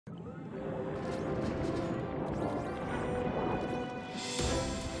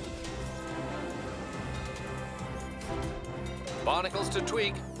Barnacles to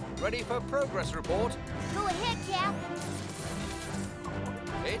Tweak. Ready for progress report. Go ahead, Cap.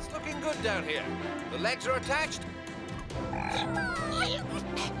 It's looking good down here. The legs are attached.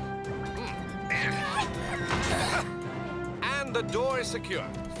 And the door is secure.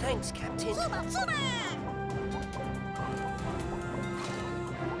 Thanks, Captain.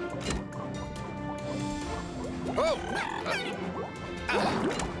 Oh!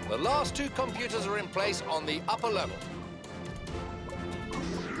 The last two computers are in place on the upper level.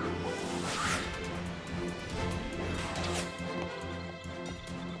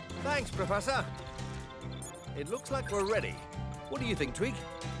 Thanks, Professor. It looks like we're ready. What do you think, Tweak?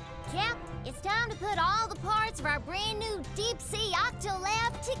 Cap, it's time to put all the parts of our brand new deep-sea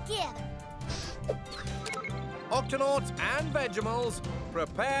Octolab together. Octonauts and Vegemals,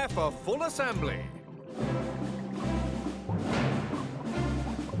 prepare for full assembly.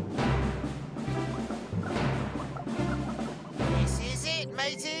 This is it,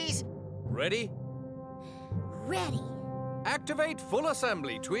 mateys. Ready? Ready. Activate full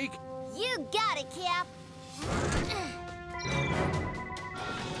assembly, Tweak. You got it, Cap.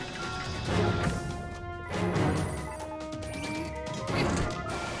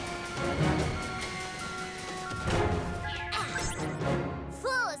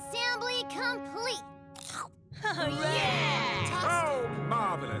 Full assembly complete. Oh, yeah! Oh,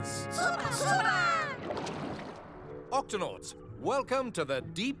 marvelous. Octonauts, welcome to the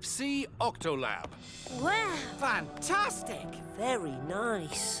Deep Sea Octolab. Wow! Fantastic. Very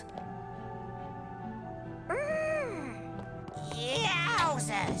nice.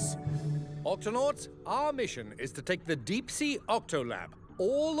 Yowzers! Octonauts, our mission is to take the Deep Sea Octolab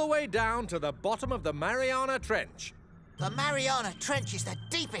all the way down to the bottom of the Mariana Trench. The Mariana Trench is the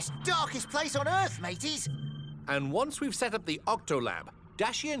deepest, darkest place on Earth, mateys. And once we've set up the Octolab,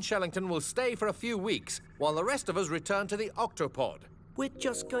 Dashie and Shellington will stay for a few weeks while the rest of us return to the Octopod. We're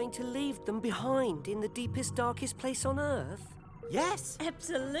just going to leave them behind in the deepest, darkest place on Earth? Yes,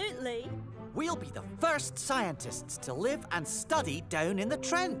 Absolutely. we'll be the first scientists to live and study down in the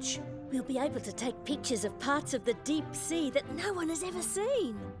trench. We'll be able to take pictures of parts of the deep sea that no one has ever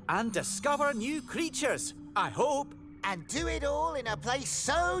seen. And discover new creatures, I hope. And do it all in a place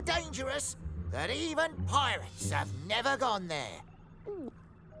so dangerous that even pirates have never gone there.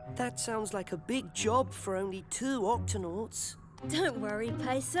 That sounds like a big job for only 2 Octonauts. Don't worry,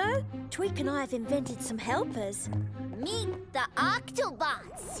 Peso. Tweak and I have invented some helpers. Meet the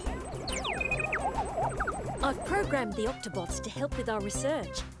Octobots. I've programmed the Octobots to help with our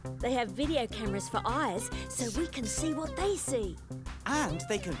research. They have video cameras for eyes, so we can see what they see. And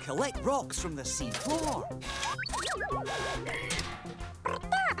they can collect rocks from the sea floor.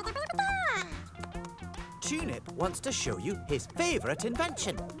 Tunip wants to show you his favourite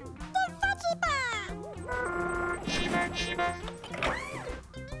invention.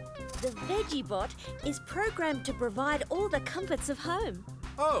 The VeggieBot is programmed to provide all the comforts of home.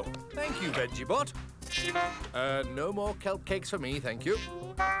 Oh, thank you, VeggieBot. No more kelp cakes for me, thank you.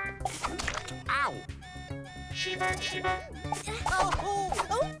 Ow!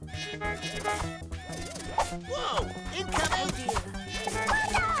 Whoa! Incoming!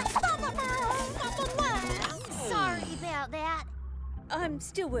 Sorry about that. I'm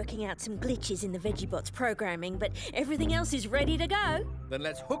still working out some glitches in the VeggieBot's programming, but everything else is ready to go. Then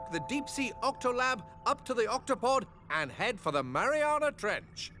let's hook the Deep Sea Octolab up to the Octopod and head for the Mariana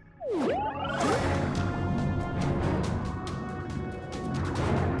Trench.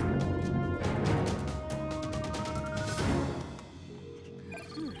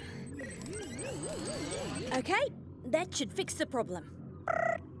 Okay, that should fix the problem.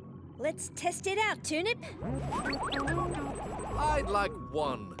 Let's test it out, Tunip. I'd like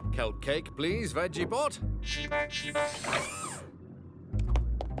 1 kelp cake, please, VeggieBot.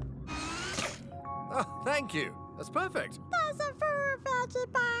 Oh, thank you. That's perfect.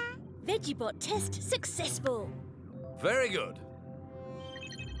 VeggieBot test successful. Very good.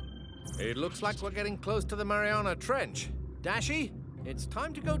 It looks like we're getting close to the Mariana Trench. Dashie, it's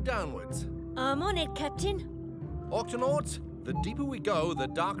time to go downwards. I'm on it, Captain. Octonauts, the deeper we go, the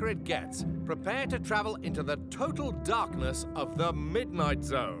darker it gets. Prepare to travel into the total darkness of the Midnight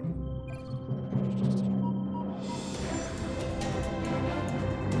Zone.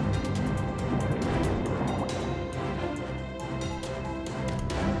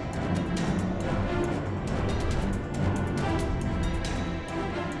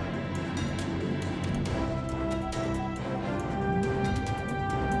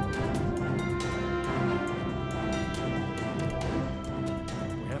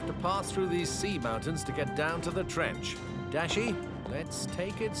 Pass through these sea mountains to get down to the trench. Dashie, let's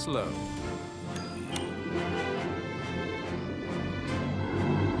take it slow.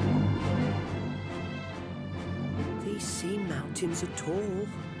 mountains are tall.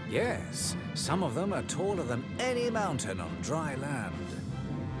 Yes, some of them are taller than any mountain on dry land.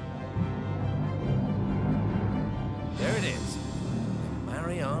 There it is. The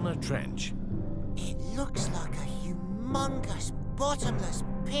Mariana Trench. It looks like a humongous, bottomless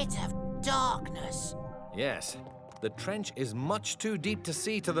pit of darkness. Yes, the trench is much too deep to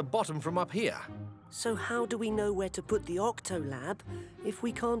see to the bottom from up here. So how do we know where to put the Octolab if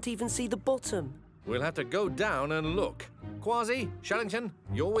we can't even see the bottom? We'll have to go down and look. Kwazii, Shellington,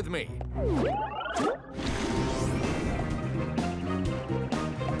 you're with me.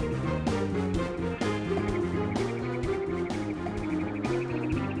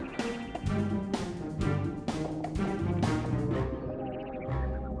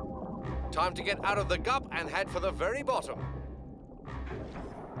 Time to get out of the gup and head for the very bottom.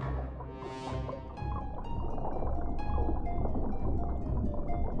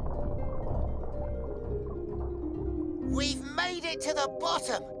 We've made it to the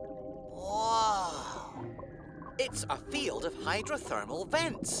bottom. Whoa. It's a field of hydrothermal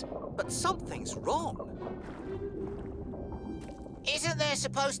vents, but something's wrong. Isn't there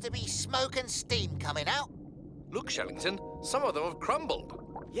supposed to be smoke and steam coming out? Look, Shellington, some of them have crumbled.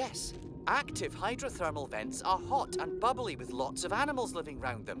 Yes, active hydrothermal vents are hot and bubbly with lots of animals living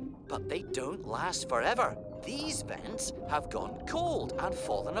round them, but they don't last forever. These vents have gone cold and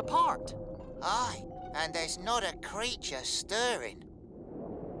fallen apart. Aye, and there's not a creature stirring.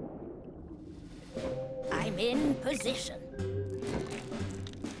 I'm in position.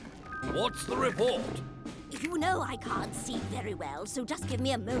 What's the report? You know I can't see very well, so just give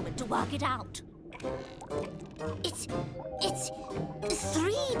me a moment to work it out. It's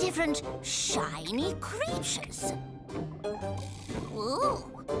 3 different shiny creatures. Ooh,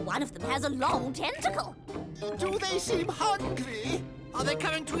 one of them has a long tentacle. Do they seem hungry? Are they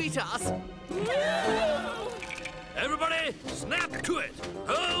coming to eat us? Everybody, snap to it.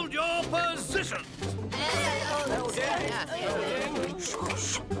 Hold your positions.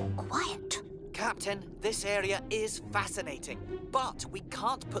 Quiet. Captain, this area is fascinating, but we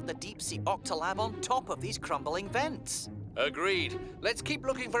can't put the deep-sea Octolab on top of these crumbling vents. Agreed. Let's keep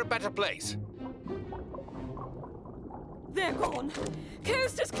looking for a better place. They're gone.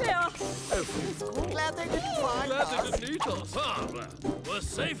 Coast is clear. Glad they didn't find us. Didn't eat us. We're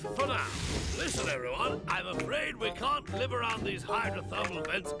safe for now. Listen, everyone, I'm afraid we can't live around these hydrothermal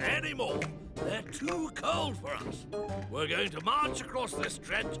vents anymore. They're too cold for us. We're going to march across this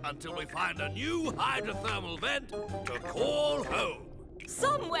trench until we find a new hydrothermal vent to call home.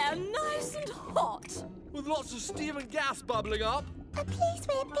 Somewhere nice and hot. With lots of steam and gas bubbling up. A place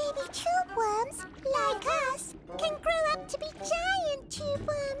where baby tube worms, like us, can grow up to be giant tube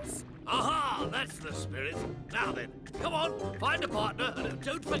worms. Aha! That's the spirit. Now then, come on, find a partner and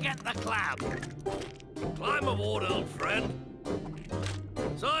don't forget the clam. Climb aboard, old friend.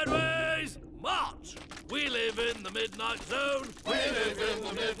 Sideways, march! We live in the midnight zone. We live in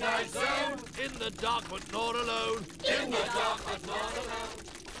the midnight zone. In the dark but not alone. In the dark but not alone.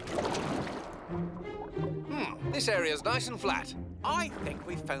 This area's nice and flat. I think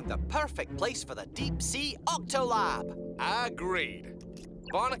we found the perfect place for the deep-sea Octolab. Agreed.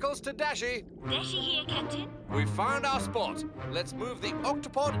 Barnacles to Dashi. Dashi here, Captain. We found our spot. Let's move the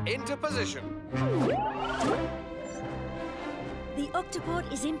Octopod into position. The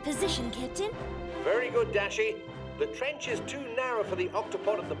Octopod is in position, Captain. Very good, Dashi. The trench is too narrow for the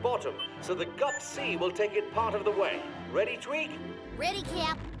Octopod at the bottom, so the Gup C will take it part of the way. Ready, Tweak? Ready,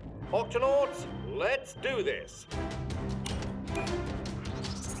 Cap. Octonauts, let's do this.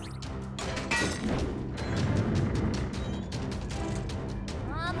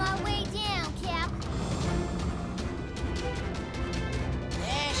 On my way down, Cap.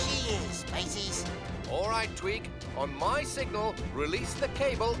 There she is, mateys. All right, Tweak. On my signal, release the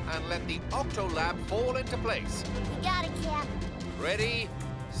cable and let the Octolab fall into place. You got it, Cap. Ready,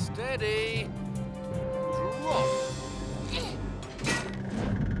 steady, drop.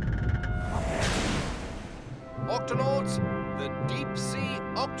 Octonauts, the deep-sea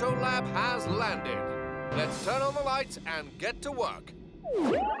Octolab has landed. Let's turn on the lights and get to work.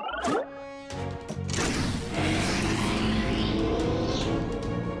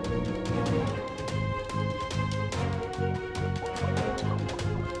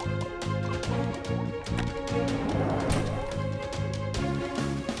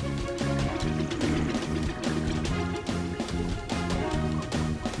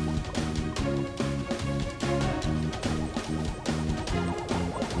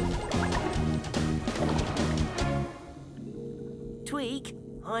 Tweak,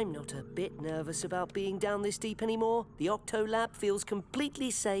 I'm not a bit nervous about being down this deep anymore. The Octolab feels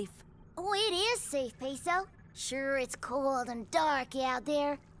completely safe. Oh, it is safe, Peso. Sure, it's cold and dark out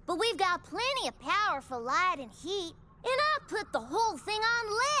there, but we've got plenty of power for light and heat. And I put the whole thing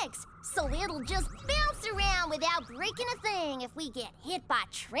on legs, so it'll just bounce around without breaking a thing if we get hit by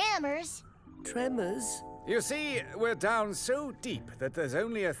tremors. Tremors? You see, we're down so deep that there's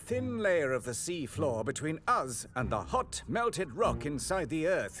only a thin layer of the sea floor between us and the hot, melted rock inside the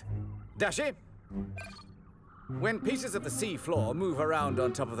earth. Dashi? When pieces of the sea floor move around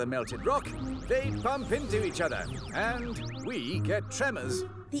on top of the melted rock, they bump into each other, and we get tremors.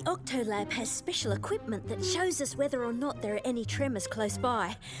 The Octolab has special equipment that shows us whether or not there are any tremors close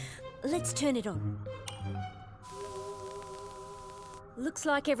by. Let's turn it on. Looks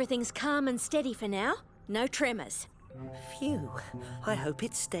like everything's calm and steady for now. No tremors. Phew. I hope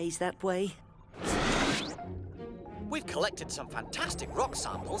it stays that way. We've collected some fantastic rock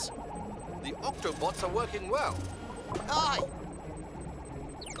samples. The Octobots are working well. Aye!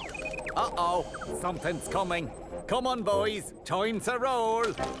 Uh-oh, something's coming. Come on, boys, time to roll.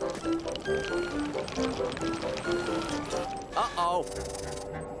 Uh-oh.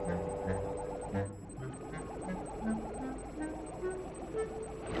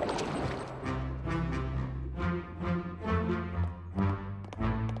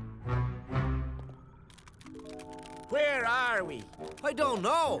 Where are we? I don't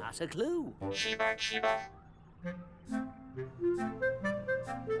know. Not a clue.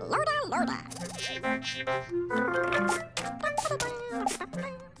 Loda, loda.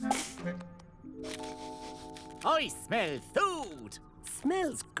 I smell food.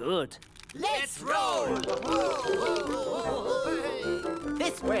 Smells good. Let's roll!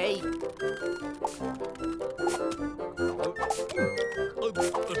 This way.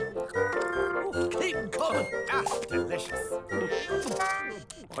 Keep 'em coming. Ah, delicious.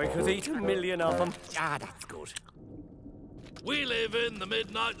 I could eat a million of them. Ah, that's good. We live in the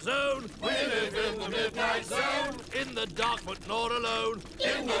midnight zone. We live in the midnight zone. In the dark but not alone.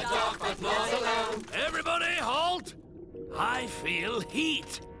 In the dark but not alone. Everybody halt! I feel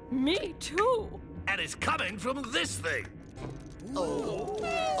heat. Me too. And it's coming from this thing.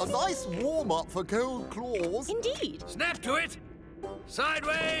 A nice warm-up for cold claws. Indeed. Snap to it.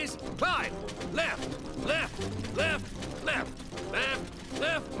 Sideways. Climb. Left. Left. Left. Left. Left.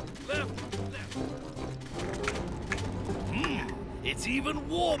 Left. Left. Left. It's even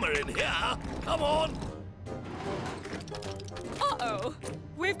warmer in here. Come on. Uh-oh.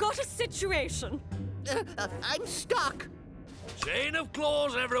 We've got a situation. I'm stuck. Chain of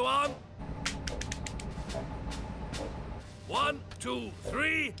claws, everyone. 1, 2,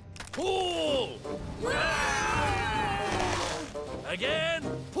 3, pull! Again,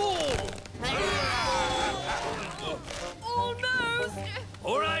 pull! Oh, no!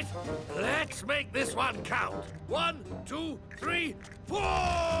 All right, let's make this one count. 1, 2, 3, pull!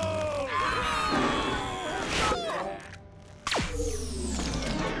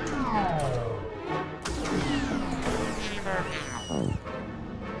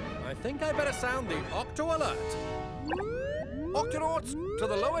 I think I better sound the Octo Alert. Octonauts, to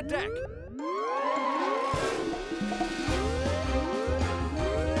the lower deck.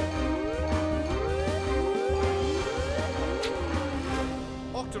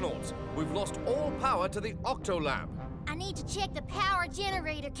 Octonauts, we've lost all power to the Octolab. I need to check the power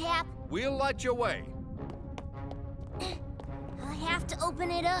generator, Cap. We'll light your way. I have to open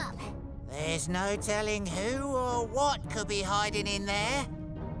it up. There's no telling who or what could be hiding in there.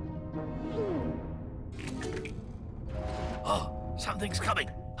 Oh, something's coming.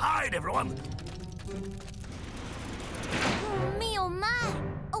 Hide, everyone. Oh, me oh my!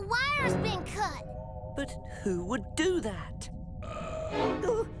 A wire's been cut. But who would do that?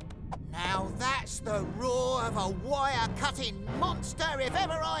 Now that's the roar of a wire-cutting monster if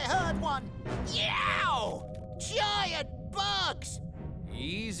ever I heard one. Yow! Giant bugs!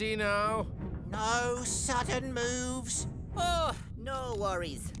 Easy now. No sudden moves. Oh, no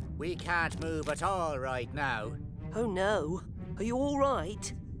worries. We can't move at all right now. Oh no. Are you all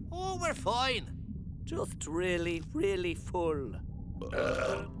right? Oh, we're fine. Just really, really full.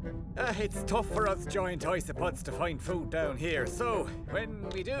 It's tough for us giant isopods to find food down here, so when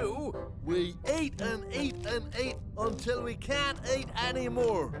we do... We eat and eat and eat until we can't eat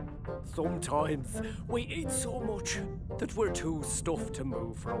anymore. Sometimes we eat so much that we're too stuffed to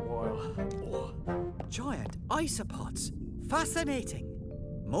move for a while. Oh. Giant isopods. Fascinating.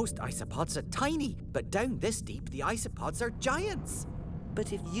 Most isopods are tiny, but down this deep, the isopods are giants.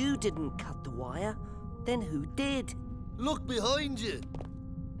 But if you didn't cut the wire, then who did? Look behind you.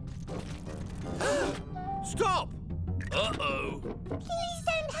 Stop! Uh-oh. Please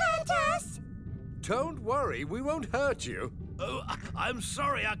don't hurt us. Don't worry, we won't hurt you. Oh, I'm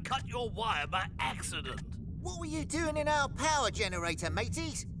sorry I cut your wire by accident. What were you doing in our power generator,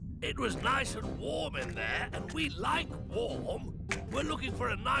 mateys? It was nice and warm in there, and we like warm. We're looking for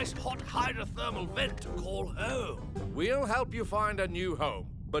a nice hot hydrothermal vent to call home. We'll help you find a new home.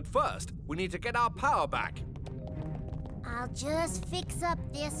 But first, we need to get our power back. I'll just fix up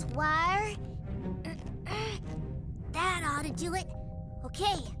this wire. That ought to do it.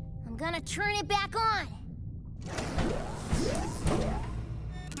 Okay, I'm gonna turn it back on.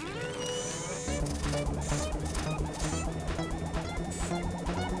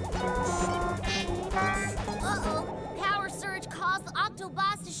 Uh-oh, power surge caused the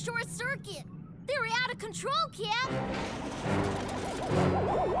Octobots to short circuit. They're out of control, Cap.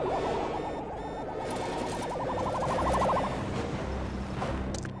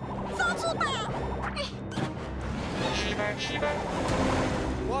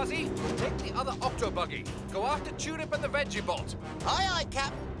 Kwazii, take the other Octobuggy. Go after Tulip and the Veggiebot. Aye, aye,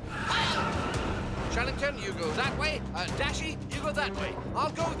 Captain. Shellington, you go that way. Dashy, you go that way.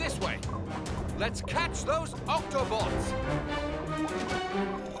 I'll go this way. Let's catch those Octobots.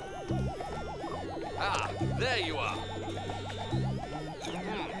 Ah, there you are.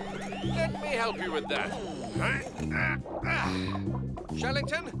 Let me help you with that.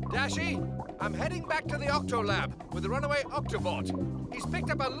 Shellington, Dashy, I'm heading back to the Octolab with the runaway Octobot. He's picked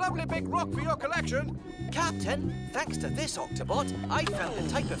up a lovely big rock for your collection. Captain, thanks to this Octobot, I found a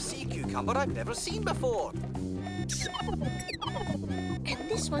type of sea cucumber I've never seen before. And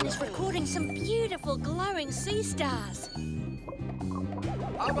this one is recording some beautiful glowing sea stars.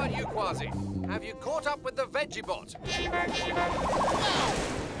 How about you, Kwazii? Have you caught up with the Veggiebot?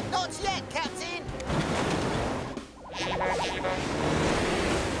 No, not yet, Captain.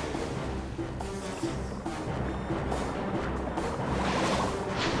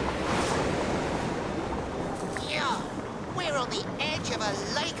 Yeah, we're on the edge of a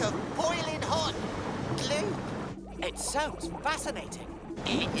lake of boiling hot glue. It sounds fascinating.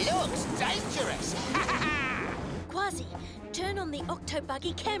 It looks dangerous. Kwazii, turn on the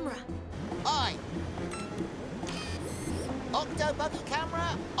Octobuggy camera. Aye. Octobuggy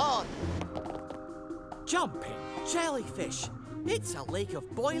camera on. Jumping jellyfish. It's a lake of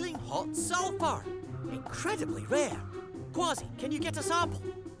boiling hot sulfur. Incredibly rare. Kwazii, can you get a sample?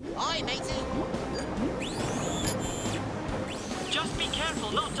 Aye, matey. Just be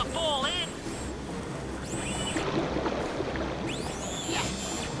careful not to fall in. Yeah,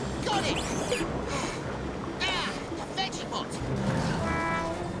 got it. Ah, the Veggiebot.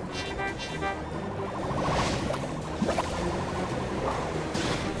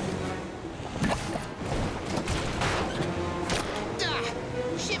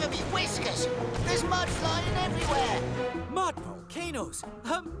 Shiver me whiskers! There's mud flying everywhere! Mud volcanoes!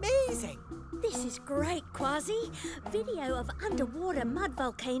 Amazing! This is great, Kwazii. Video of underwater mud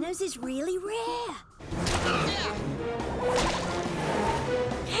volcanoes is really rare.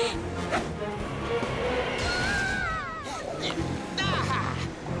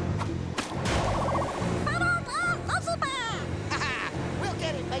 We'll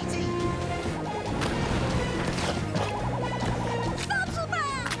get it, matey!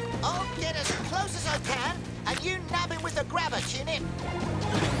 I'll get as close as I can, and you nab him with the grabber, Chin-Ip.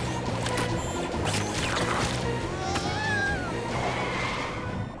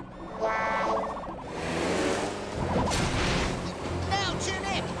 Now,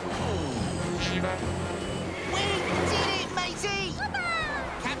 Chin-Ip! We did it, matey!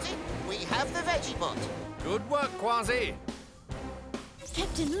 Captain, we have the Veggiebot. Good work, Kwazii.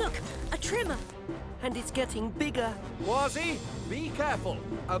 Captain, look, a tremor. And it's getting bigger. Kwazii, be careful.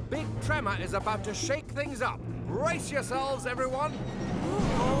 A big tremor is about to shake things up. Brace yourselves, everyone.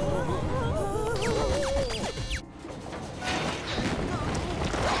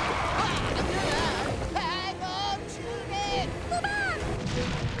 Hang on, Chin-Ip!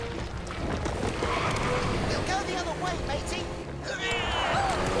 We'll go the other way, matey.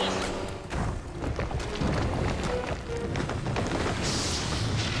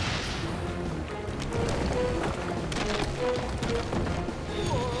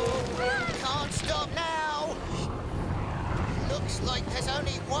 Can't stop now. Looks like there's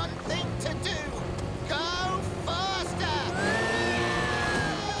only one thing to do. Go faster!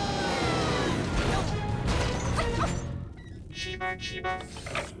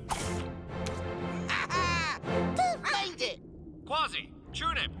 Made it! Kwazii,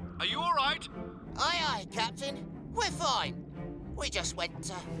 Tulip, are you all right? Aye, aye, Captain. We're fine. We just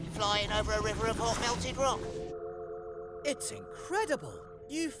went flying over a river of hot melted rock. It's incredible.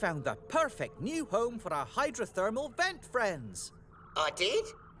 You found the perfect new home for our hydrothermal vent friends. I did?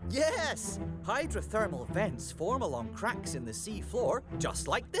 Yes! Hydrothermal vents form along cracks in the sea floor, just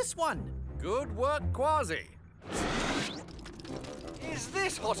like this one. Good work, Kwazii. Is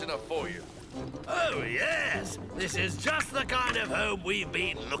this hot enough for you? Oh, yes. This is just the kind of home we've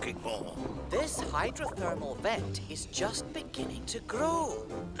been looking for. This hydrothermal vent is just beginning to grow.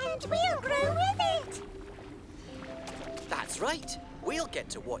 And we'll grow with it. That's right. We'll get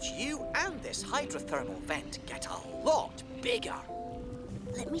to watch you and this hydrothermal vent get a lot bigger.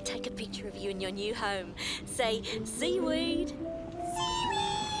 Let me take a picture of you in your new home. Say, seaweed. Seaweed!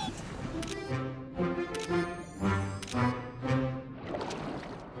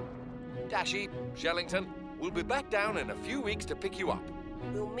 Dashi, Shellington, we'll be back down in a few weeks to pick you up.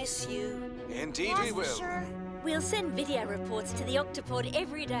 We'll miss you. Indeed we will. Sure. We'll send video reports to the Octopod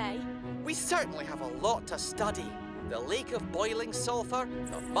every day. We certainly have a lot to study. The lake of boiling sulfur,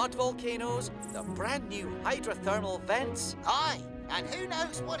 the mud volcanoes, the brand new hydrothermal vents. Aye, and who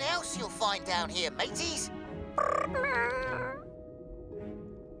knows what else you'll find down here, mateys?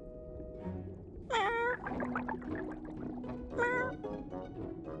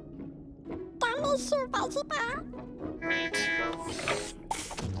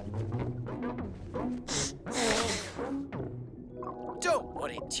 Don't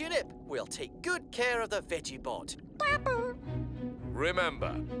worry, Tulip. We'll take good care of the Veggiebot.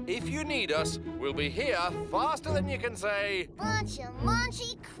 Remember, if you need us, we'll be here faster than you can say... Bunch of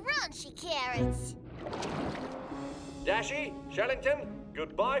munchy, crunchy carrots. Dashi, Shellington,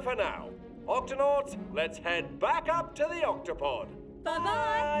 goodbye for now. Octonauts, let's head back up to the Octopod.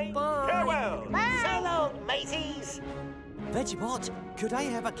 Bye-bye. Farewell. So long, mateys. Veggiebot, could I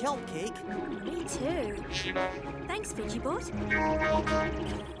have a kelp cake? Me too. Thanks, Veggiebot.